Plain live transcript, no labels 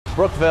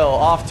Brookville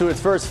off to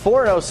its first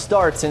 4-0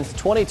 start since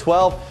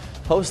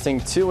 2012, hosting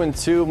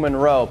 2-2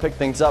 Monroe. Picked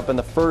things up in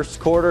the first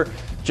quarter.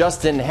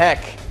 Justin Heck,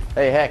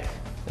 hey Heck,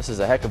 this is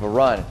a heck of a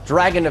run.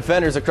 Dragging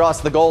defenders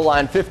across the goal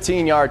line,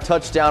 15-yard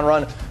touchdown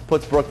run,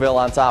 puts Brookville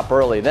on top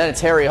early. Then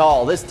it's Harry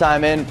Hall, this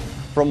time in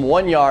from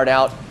 1 yard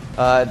out.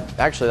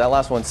 Actually, that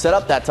last one set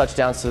up that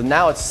touchdown, so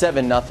now it's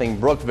 7-0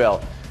 Brookville.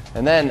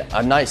 And then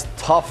a nice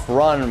tough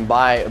run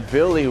by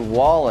Billy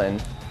Wallen.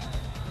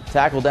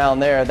 Tackle down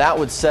there. That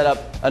would set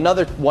up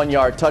another 1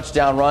 yard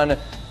touchdown run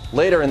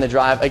later in the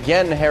drive.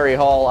 Again, Harry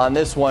Hall on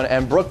this one,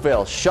 and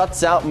Brookville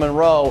shuts out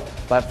Monroe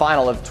by a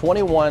final of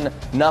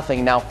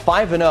 21-0. Now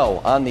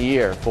 5-0 on the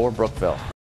year for Brookville.